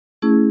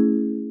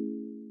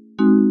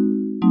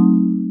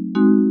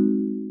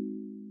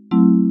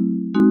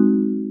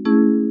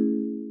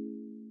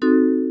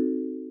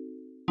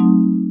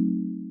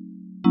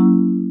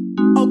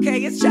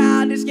Okay, it's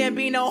childish,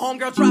 Gambino,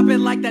 homegirl, drop it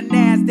like the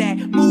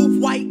NASDAQ.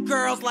 Move white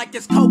girls like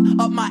this coke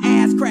up my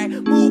ass crack.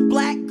 Move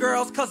black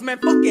girls, cause man,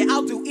 fuck it,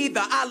 I'll do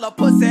either. I love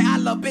pussy, I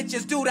love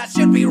bitches, dude, I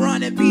should be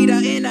running Peter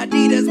in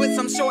Adidas with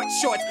some short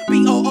shorts.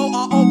 B-O-O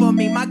all over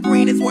me, my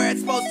green is where it's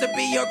supposed to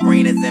be. Your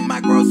green is in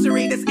my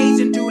grocery. This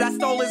Asian dude, I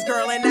stole his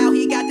girl, and now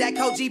he got that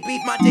Koji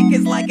beef. My dick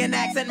is like an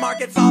accent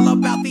mark, it's all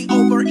about the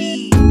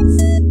over-ease.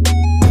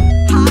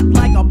 Hot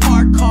like a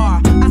parked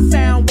car, I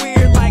sound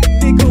weird like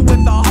nigga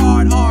with a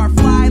hard R.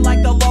 Fly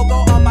like the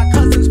logo on my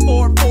cousin's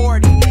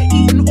 440.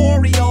 Eating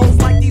Oreos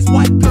like these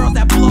white girls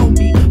that blow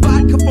me.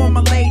 Vodka for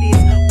my ladies,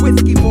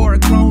 whiskey for a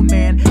grown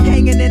man.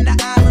 Hanging in the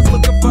islands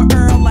looking for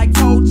Earl like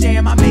Toe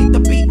Jam. I make the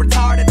beat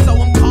retarded, so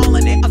I'm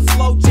calling it a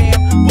slow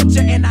jam.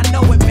 Butcher and I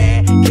know it,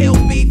 man. Kill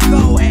beef,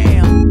 go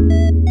ham.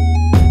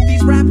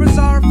 These rappers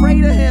are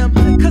afraid of him,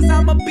 cause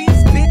I'm a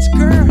beast, bitch,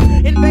 girl.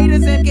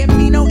 Invaders and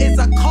Gambino is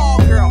a call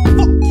girl.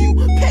 Fuck you,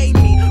 pay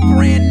me.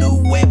 Brand new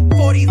whip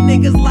for these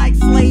niggas like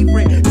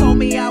slavery. Told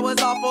me I was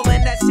awful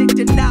and that shit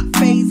did not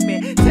faze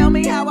me. Tell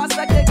me how I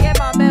suck again,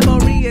 my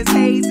memory is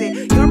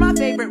hazy. You're my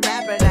favorite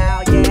rapper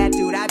now, yeah,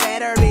 dude, I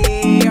better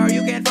be. Or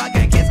you can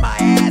fucking kiss my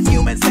ass,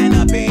 human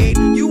centipede.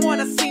 You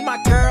wanna see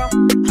my girl?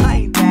 I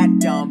ain't that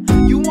dumb.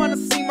 You wanna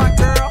see my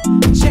girl?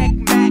 Check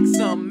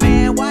Maxim.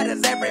 Man, why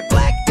does every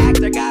black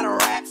actor gotta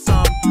rap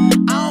some?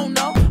 I don't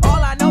know,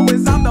 all I know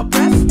is I'm the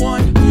best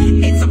one.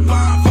 It's a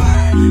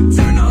bonfire,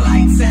 turn the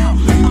lights out.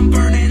 I'm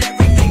burning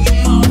everything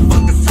you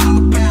motherfuckers talk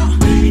about.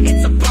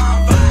 It's a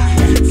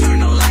bonfire, turn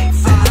the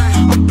lights out.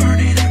 I'm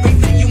burning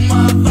everything you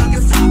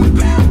motherfuckers talk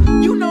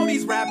about. You know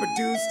these rapper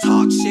dudes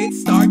talk shit,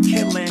 start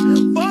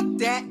killing. Fuck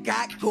that,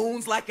 got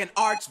goons like an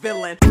arch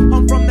villain.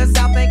 I'm from the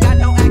south, ain't got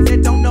no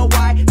accent, don't know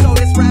why. So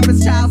this rap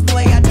is child's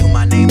play, I do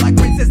my name like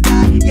Princess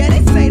Di. Yeah,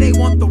 they say they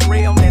want the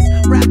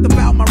realness, rapped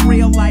about my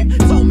real life.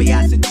 Told me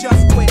I should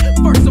just quit.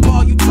 First of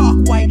all, you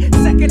talk white.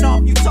 Second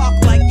off, you talk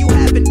like you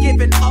haven't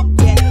given up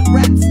yet.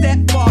 Rap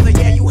stepfather,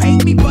 yeah, you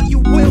hate me, but you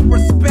will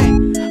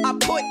respect. I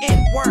put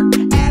in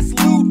work, ask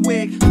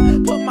Ludwig.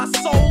 Put my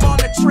soul on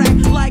the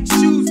track like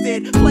Shoes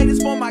did. Play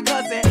this for my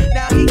cousin,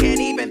 now he can't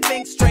even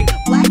think straight.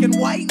 Black and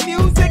white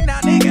music, now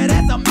nigga,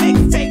 that's a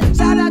mixtape.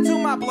 Shout out to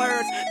my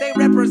blurs, they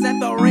represent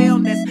the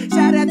realness.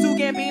 Shout out to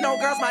Gambino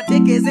girls, my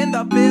dick is in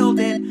the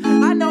building.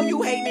 I know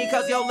you hate me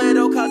cause your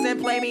little cousin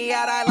play me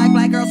out. I like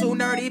black girls who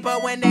nerdy,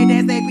 but when they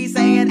dance they be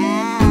saying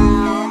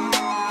ow.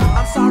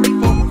 I'm sorry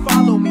for who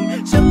follow me,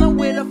 chillin'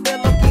 with a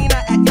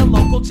Filipina at your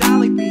local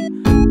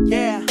Jollibee.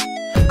 Yeah,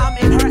 I'm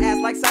in her ass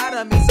like side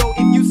of me, so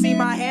if you see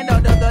my hand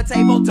under the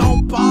table,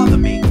 don't bother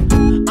me.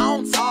 I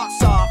don't talk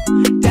soft,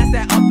 that's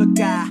that other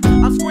guy.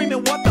 I'm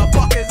screaming what the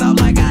fuck is up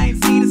like I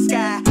ain't see the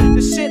sky.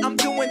 The shit I'm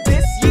doing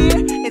this year,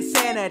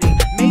 insanity.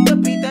 Made the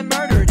beat that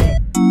murdered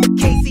it,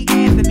 Casey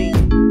Anthony.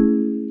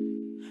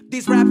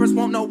 These rappers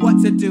won't know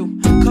what to do,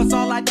 cause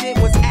all I did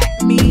was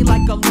act me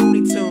like a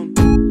Looney Tune.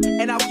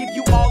 And I'll give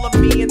you all of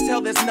me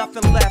until there's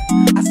nothing left.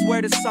 I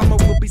swear this summer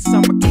will be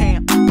summer